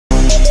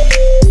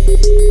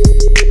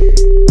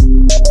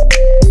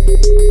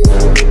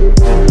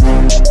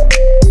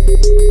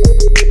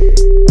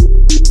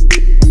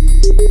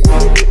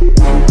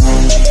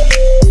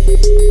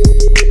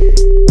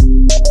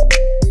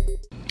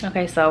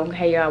So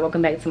hey y'all,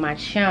 welcome back to my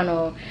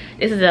channel.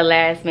 This is a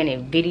last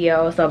minute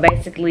video. So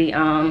basically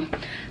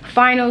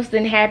finals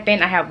didn't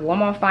happen. I have one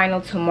more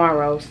final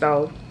tomorrow,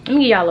 so let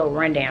me give y'all a little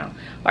rundown.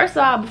 First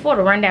of all, before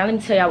the rundown, let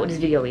me tell y'all what this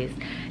video is.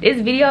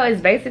 This video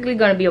is basically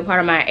going to be a part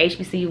of my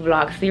HBCU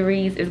vlog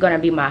series. It's going to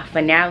be my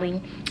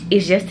finale.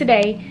 It's just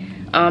today.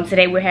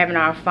 Today we're having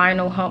our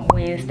final Hump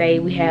Wednesday.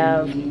 We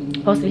have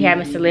supposed to be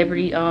having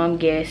celebrity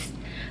guests.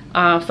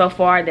 So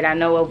far that I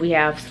know of, we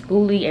have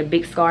Schoolie and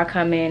Big Scarr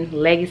coming,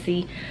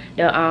 Legacy.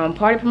 The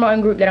party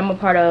promoting group that I'm a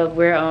part of,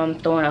 we're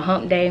throwing a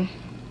hump day.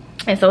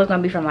 And so it's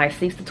gonna be from like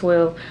 6 to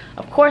 12.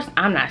 Of course,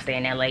 I'm not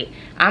staying that late.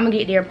 I'm gonna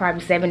get there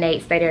probably 7,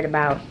 8, stay there at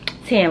about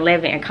 10,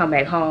 11 and come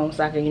back home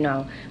so I can, you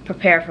know,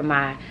 prepare for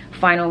my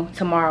final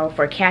tomorrow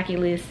for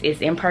calculus.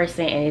 It's in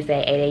person and it's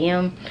at 8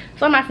 a.m.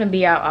 So I'm not gonna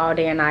be out all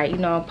day and night, you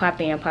know,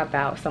 pop in, pop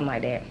out, something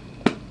like that.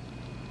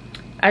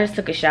 I just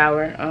took a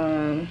shower.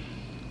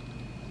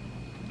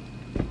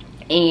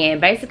 And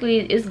basically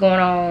it's going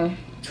on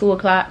 2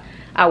 o'clock.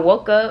 I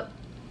woke up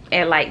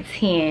at like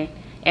 10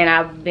 and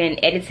I've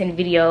been editing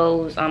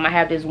videos. I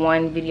have this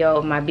one video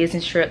of my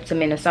business trip to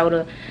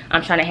Minnesota.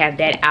 I'm trying to have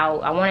that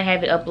out. I want to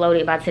have it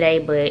uploaded by today,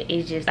 but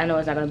it's just, I know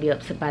it's not going to be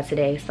up by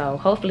today. So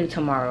hopefully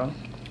tomorrow,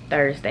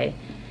 Thursday.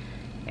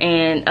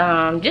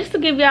 And just to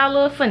give y'all a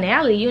little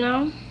finale, you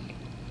know.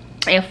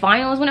 And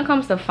finals, when it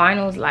comes to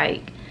finals,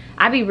 like,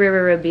 I be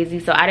real busy,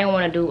 so I didn't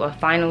want to do a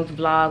finals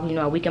vlog, you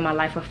know, a week in my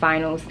life for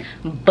finals.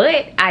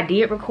 But I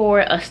did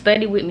record a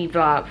study with me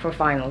vlog for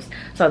finals,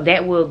 so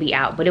that will be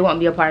out, but it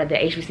won't be a part of the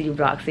HBCU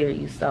vlog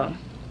series. So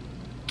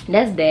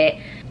that's that.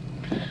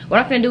 What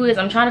I'm gonna do is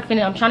I'm trying to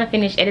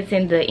finish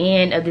editing the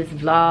end of this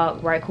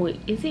vlog right quick.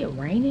 Is it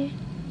raining?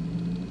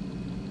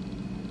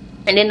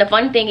 And then the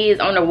funny thing is,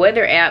 on the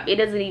weather app, it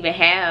doesn't even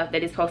have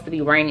that it's supposed to be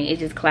raining. It's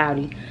just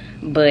cloudy.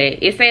 But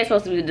it says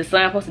supposed to be, the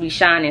sun supposed to be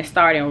shining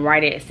starting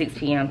right at 6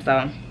 p.m.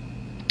 So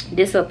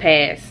this will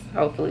pass,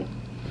 hopefully.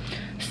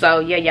 So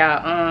yeah,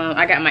 y'all,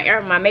 I got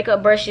my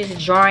makeup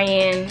brushes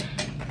drying,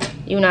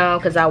 you know,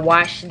 because I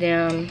washed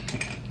them.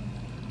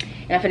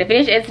 And I'm finna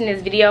finish editing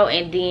this video,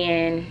 and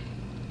then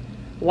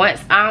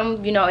once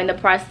I'm, you know, in the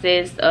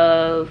process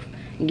of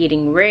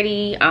getting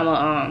ready, I'm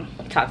gonna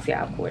talk to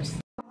y'all, of course.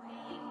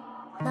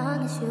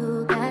 Long as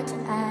you got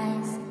your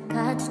eyes,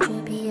 got your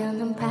trippy on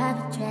them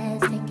private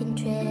jets, taking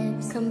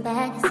trips, come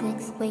back at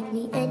 6, wake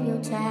me and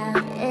your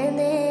child, and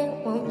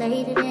then won't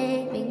lay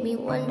today, make me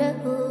wonder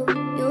who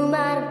you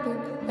might have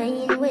been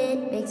playing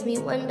with, makes me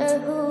wonder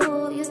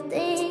who you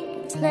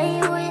think you're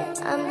playing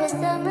with. I'm just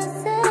telling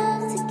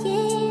myself to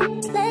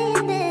keep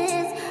playing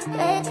this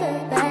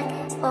record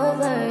back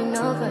over and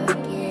over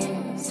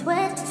again.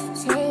 Swear that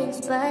you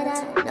changed, but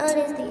I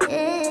noticed the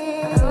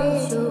end. I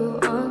want you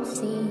on the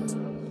scene.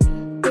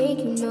 Think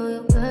you know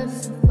your girl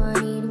is so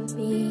funny to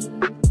me.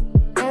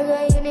 That's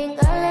why you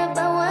think I left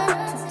by one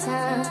at a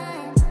time.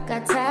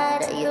 Got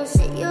tired of your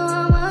shit, you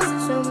almost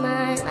lost your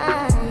mind.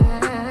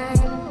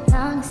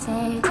 Long as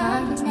they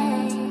call your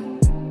name,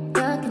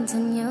 you'll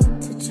continue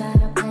to try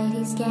to play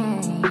these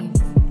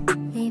games.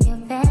 Leave your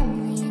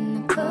family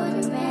in the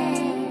cold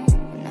rain,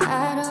 and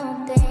I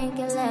don't think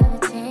you'll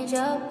ever change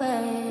your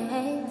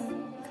ways.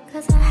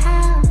 Cause our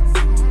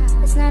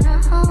house is not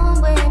a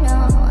home where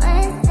no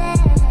one's there.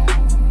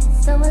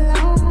 So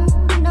alone,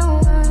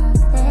 no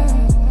one's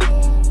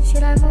there.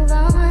 Should I move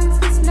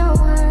on since no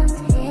one's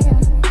here?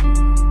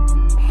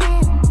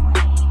 Hey,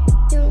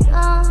 you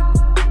know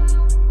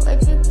what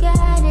you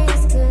got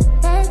is good,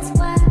 that's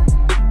why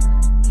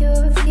you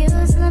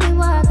refuse to let me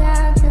walk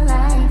out your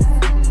life.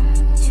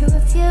 You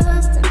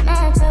refuse to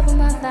match up with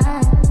my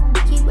vibe.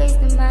 You keep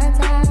wasting my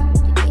time,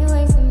 you keep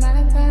wasting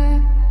my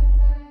time.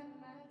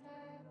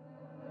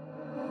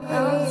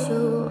 Don't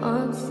you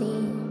on the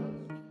scene?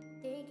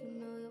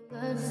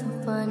 So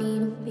funny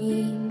to me.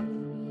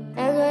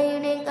 That's why you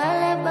think I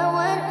left by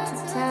one at a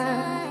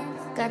time.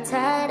 Got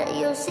tired of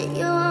your shit,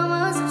 you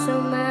almost lost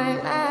your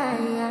mind.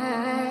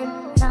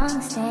 Long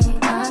as they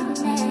call your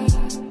name,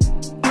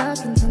 you'll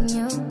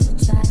continue to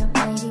try to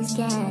play these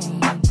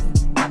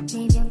games.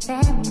 Leave your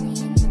family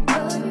in the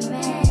cold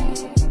rain,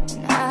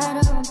 and I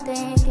don't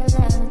think you'll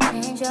ever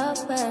change your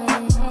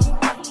ways.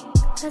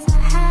 Cause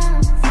our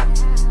house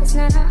is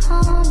not a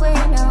home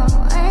where no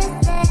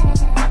one's there.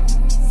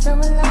 So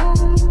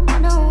alone,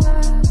 no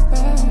one's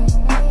there.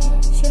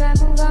 Should I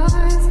move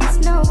on since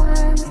no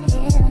one's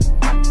here?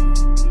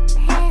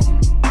 Hey,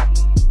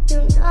 you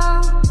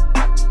know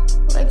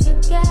what you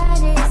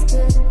got is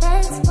good,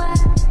 that's why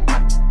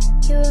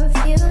you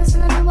refuse to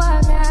let me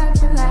walk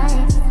out your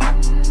life.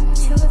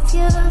 You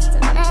refuse to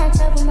match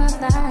up with my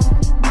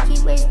vibe. You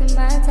keep wasting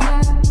my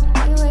time,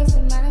 you keep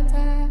wasting my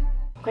time.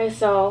 Okay,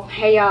 so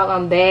hey y'all,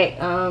 I'm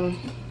back.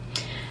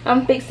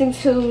 I'm fixing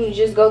to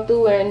just go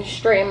through and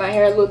straighten my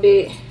hair a little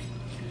bit.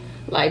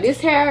 Like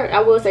this hair, I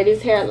will say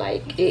this hair,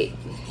 like it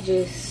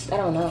just, I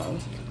don't know,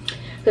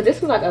 because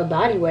this was like a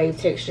body wave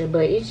texture,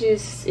 but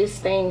it's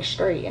staying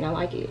straight and I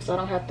like it, so I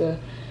don't have to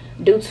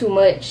do too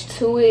much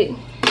to it.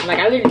 Like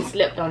I literally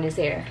slept on this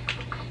hair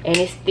and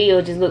it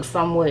still just looks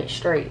somewhat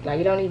straight. Like,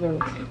 it don't even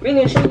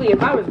really and truly,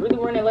 if I was really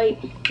running late,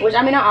 which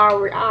I mean I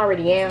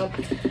already am,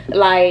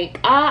 like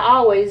I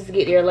always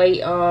get there late,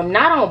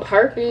 not on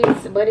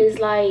purpose, but it's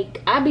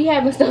like I be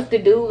having stuff to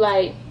do.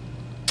 Like,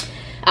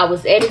 I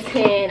was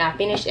editing, I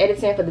finished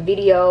editing for the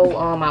video,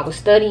 I was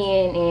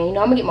studying, and you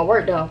know, I'm gonna get my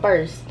work done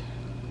first.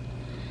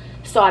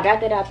 So I got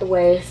that out the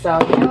way. So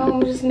now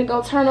I'm just gonna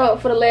go turn up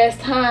for the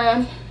last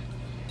time,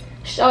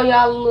 show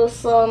y'all a little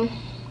something.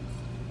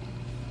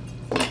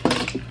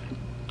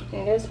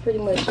 And that's pretty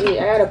much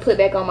it. I gotta put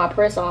back on my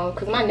press on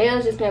because my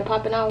nails just been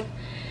popping off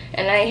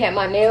and I ain't had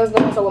my nails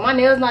done. So when my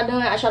nails not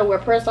done, I try to wear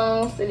press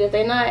ons. And if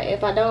they not,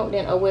 if I don't,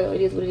 then oh well, it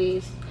is what it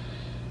is.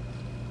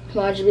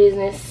 Mind your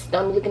business.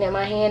 Don't be looking at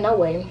my hand, no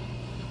way.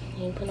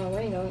 You ain't put no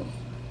ring on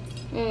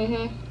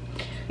it.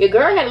 Your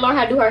girl had to learn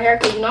how to do her hair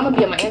because, you know, I'm gonna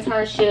be at my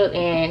internship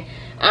and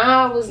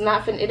I was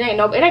not finna, it ain't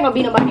gonna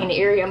be nobody in the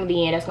area I'm gonna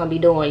be in that's gonna be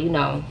doing, you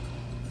know,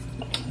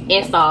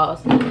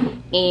 installs.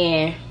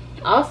 And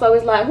also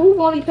it's like, who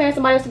gonna be paying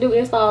somebody else to do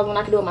installs when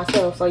I can do it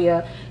myself? So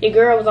yeah, your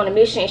girl was on a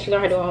mission and she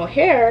learned how to do her own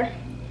hair,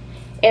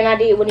 and I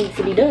did what needed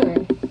to be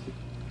done.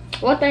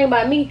 One thing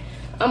about me,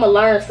 I'ma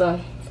learn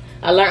some.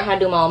 I learned how to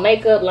do my own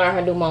makeup, learned how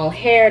to do my own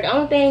hair. The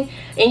only thing,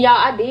 and y'all,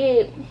 I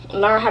did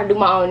learn how to do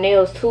my own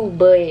nails too,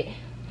 but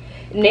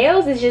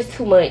nails is just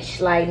too much.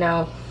 Like,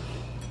 no,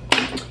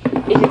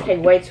 it just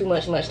takes way too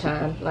much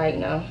time. Like,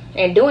 no.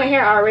 And doing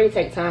hair already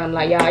takes time.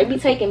 Like, y'all, it be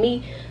taking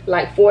me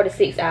like 4 to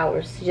 6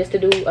 hours just to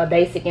do a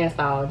basic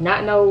install.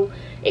 Not no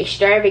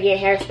extravagant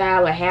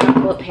hairstyle or half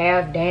up,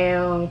 half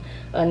down,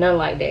 or nothing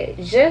like that.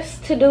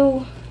 Just to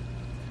do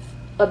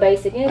a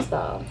basic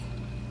install.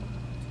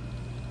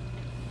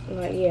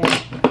 Like,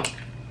 yeah.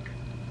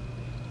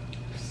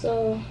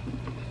 So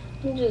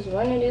I'm just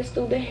running this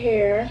through the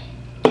hair.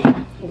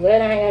 I'm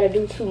glad I ain't gotta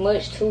do too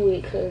much to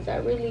it because I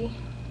really,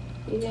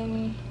 you feel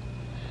me?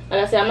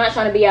 Like I said, I'm not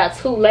trying to be out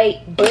too late,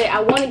 but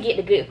I want to get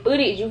the good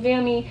footage, you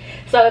feel me?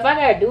 So if I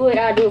gotta do it,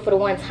 I'll do it for the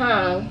one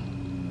time.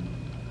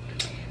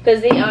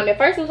 Because at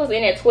first it was supposed to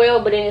end at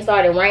 12, but then it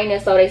started raining,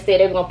 so they said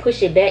they were gonna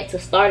push it back to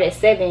start at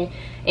 7 and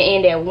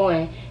end at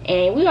 1.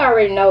 And we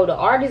already know the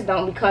artists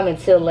don't be coming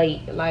till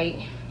late. Like,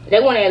 they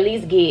want to at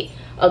least get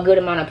a good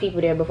amount of people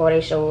there before they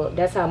show up.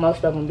 That's how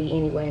most of them be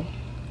anyway.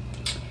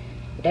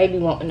 They be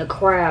wanting the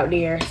crowd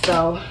there,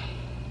 so,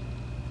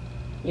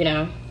 you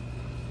know.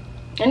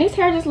 And this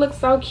hair just looks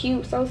so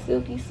cute, so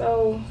silky,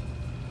 so,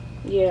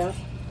 yeah.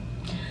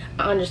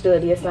 I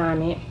understood the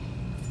assignment.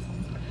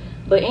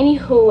 But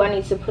anywho, I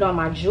need to put on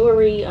my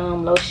jewelry,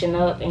 lotion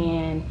up,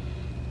 and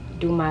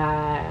do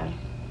my,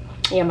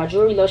 yeah, my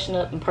jewelry, lotion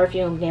up, and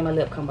perfume, then my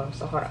lip combo.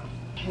 So, hold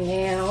on.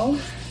 Now,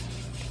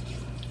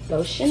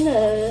 lotion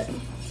up.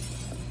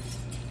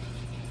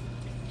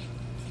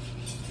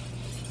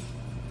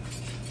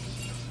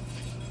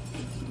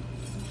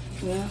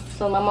 Yeah,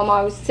 so my mom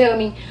always tell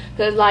me,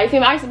 because like,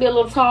 I used to be a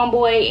little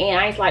tomboy and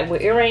I used to like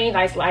wear earrings.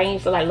 I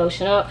used to like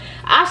lotion up.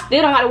 I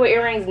still don't know how to wear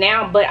earrings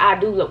now, but I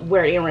do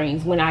wear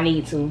earrings when I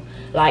need to,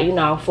 like, you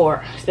know,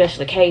 for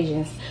special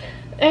occasions.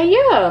 And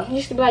yeah, you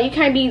used to be like, you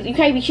can't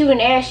be cute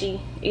and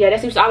ashy. Yeah,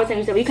 that's what I always tell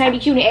me. You can't be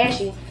cute and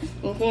ashy.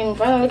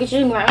 If I don't look at you,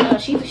 I'm like, oh,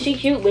 she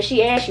cute, but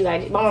she ashy.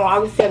 Like, my mom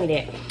always tell me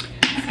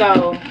that.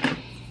 So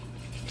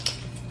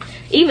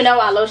even though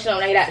I lotion up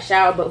when I get out the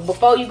shower, but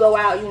before you go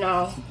out, you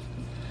know,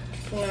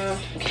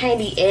 can't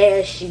be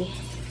ashy.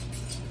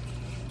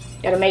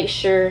 Gotta make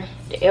sure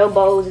the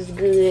elbows is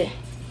good.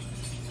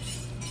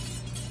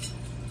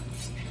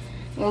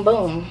 And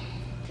boom.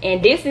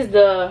 And this is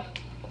the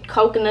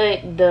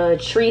coconut, the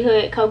tree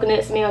hood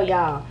coconut smell,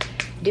 y'all.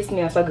 This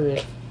smells so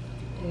good.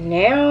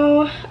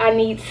 Now I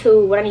need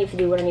to, what I need to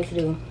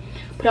do,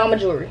 put on my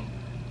jewelry.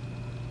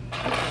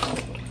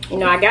 You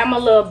know, I got my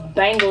little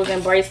bangles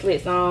and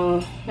bracelets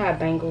on. Not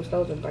bangles,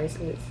 those are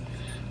bracelets.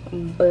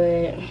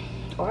 But,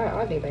 or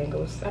are they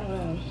bangles? I don't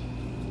know.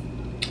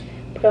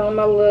 Put on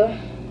my little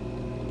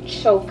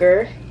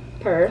choker,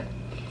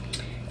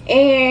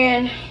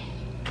 and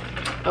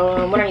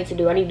what I need to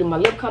do, I need to do my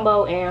lip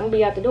combo, and I'm gonna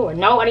be out the door.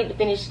 No, I need to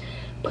finish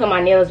putting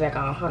my nails back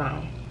on. Hold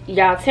on,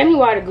 y'all. Tell me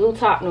why the glue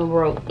top no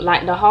broke.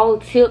 Like, the whole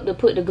tip to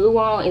put the glue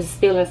on is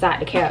still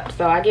inside the cap,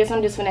 so I guess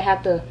I'm just gonna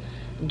have to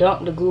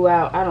dump the glue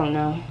out. I don't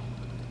know,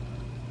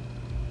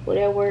 will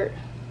that work?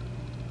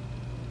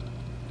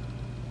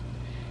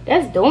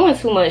 That's doing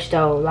too much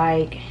though.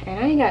 Like, and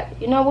I ain't got,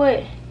 you know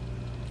what?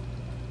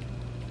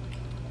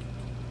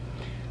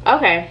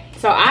 Okay,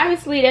 so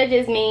obviously that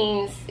just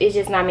means it's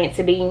just not meant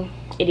to be.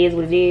 It is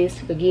what it is.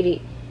 Forget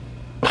it.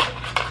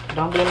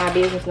 Don't be in my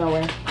business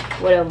nowhere.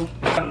 Whatever.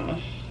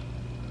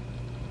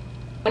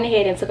 Went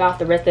ahead and took off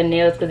the rest of the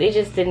nails because it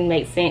just didn't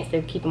make sense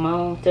to keep them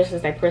on. Just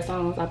as they press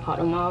on, I popped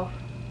them off.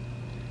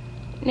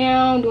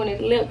 Now I'm doing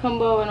this lip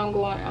combo and I'm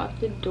going out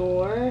the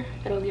door.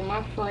 That'll get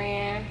my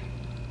friend.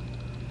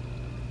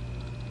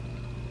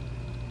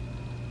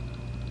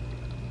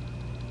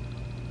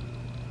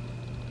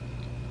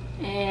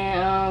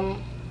 And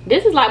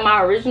this is like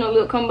my original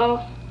lip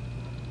combo,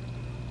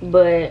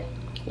 but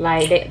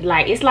like that,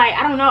 like, it's like,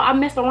 I don't know, I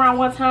messed around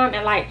one time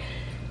and like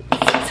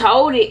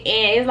told it,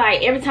 and it's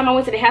like every time I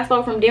went to the hair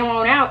store from then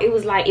on out, it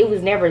was like it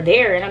was never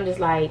there, and I'm just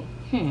like,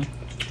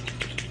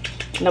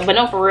 No, but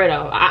no, for real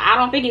though. I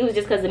don't think it was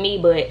just because of me,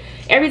 but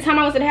every time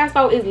I went to the hair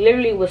store, it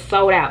literally was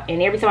sold out,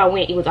 and every time I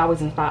went, it was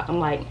always in stock. I'm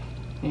like,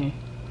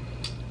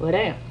 well,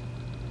 damn.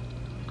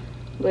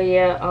 But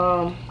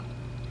yeah,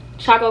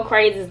 Choco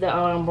Craze is the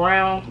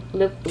brown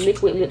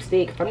liquid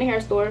lipstick from the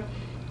hair store,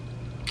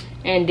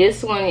 and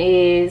this one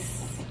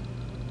is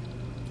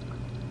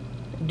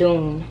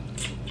Dune.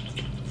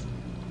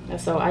 And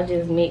so I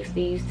just mixed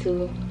these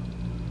two,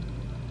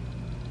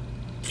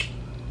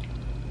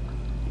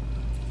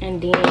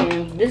 and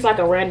then this is like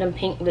a random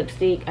pink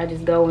lipstick. I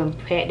just go and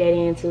pat that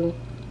in too.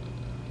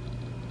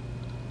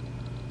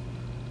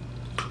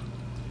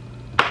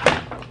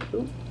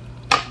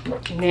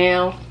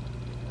 Now,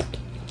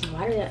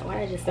 why did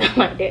I just sound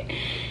like that?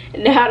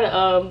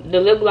 Now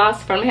the lip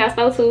gloss from the hair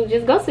store too.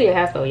 Just go to your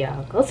hair store,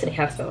 y'all. Go to the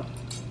hair store.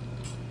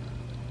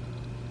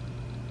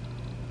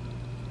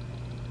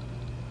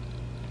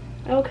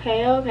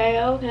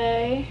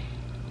 Okay.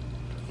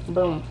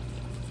 Boom,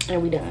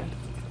 and we done.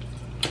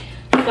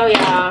 So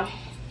y'all,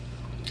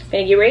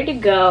 gonna get ready to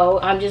go.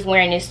 I'm just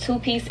wearing this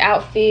two-piece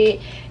outfit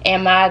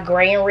and my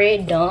gray and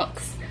red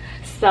dunks.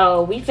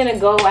 So we finna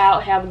go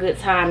out, have a good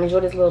time,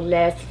 enjoy this little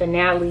last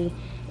finale,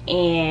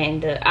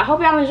 and I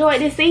hope y'all enjoyed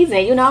this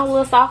season. You know, a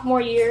little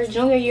sophomore year,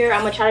 junior year,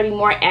 I'm gonna try to be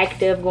more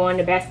active, going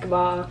to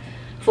basketball,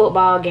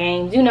 football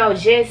games, you know,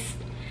 just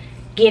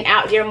getting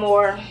out there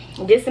more.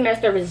 This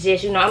semester was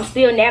just, you know, I'm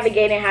still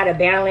navigating how to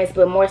balance,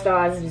 but more so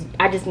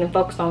I just been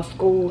focused on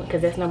school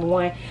because that's number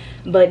one.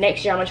 But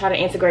next year I'm gonna try to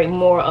integrate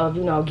more of,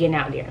 you know, getting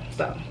out there.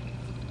 So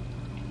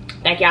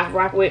thank y'all for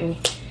rocking with me.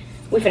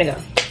 We finna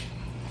go.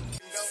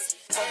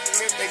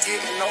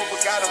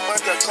 Got a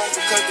month of cold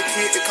because the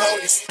kid the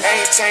coldest.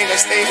 Ain't changed, I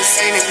stay the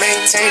same and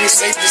maintain it.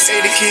 Safe to say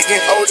the kid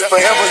getting older.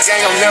 Forever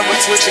gang, I'm never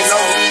switching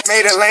over.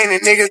 Made a lane and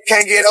niggas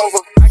can't get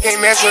over. I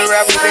can't mess with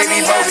rappers, they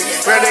be voting.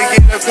 Rather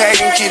get the pack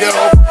and keep it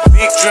open.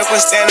 Big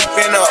dripper stand up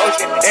in the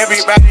ocean.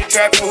 Everybody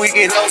trapping, we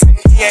get lost.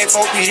 He ain't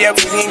focused yet,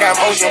 but he ain't got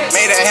motion.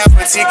 Made a half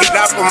a ticket,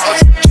 not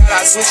promotion. Shout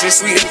out switch it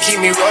sweet and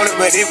keep me rolling.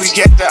 But if we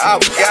get the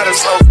out, we gotta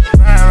smoke.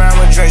 Ride around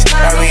with Drake,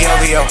 like we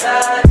OVO.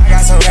 I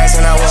got some rats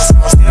and I want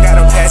some. Still got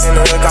them pass in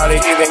the hood, call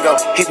it give and go.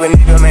 Keep a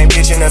nigga, man,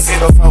 bitch in a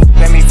figure four.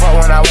 Let me fuck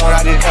when I want,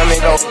 I just come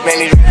and go. Man,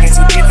 these niggas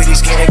too deep for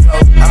these skinny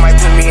clothes. I might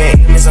put me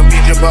in some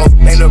picture boat.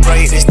 They look bro,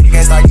 hit this stick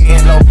and start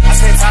getting low. I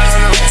spent time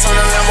on the rats on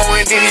the Lambo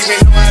and didn't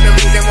even know how to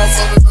read them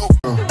motherfuckers go.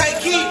 Hey,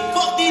 keep,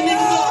 fuck these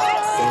niggas up.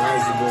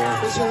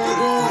 What's your name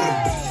going?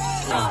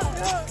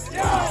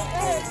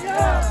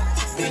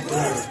 Big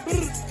bird.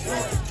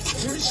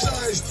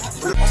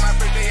 On my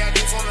birthday, I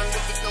just wanna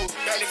look at those.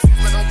 Got it fit,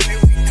 but don't play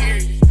with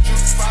period.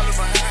 Juice follow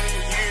behind in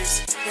the years.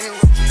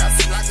 I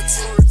feel like a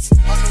tourist.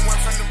 I'm the one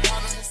from the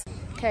bottom.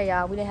 Okay,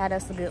 y'all, we done had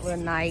us a good little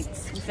night.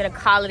 We finna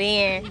call it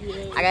in.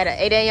 I got an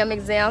 8 a.m.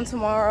 exam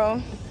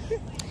tomorrow,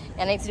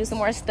 and I need to do some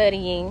more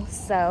studying.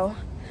 So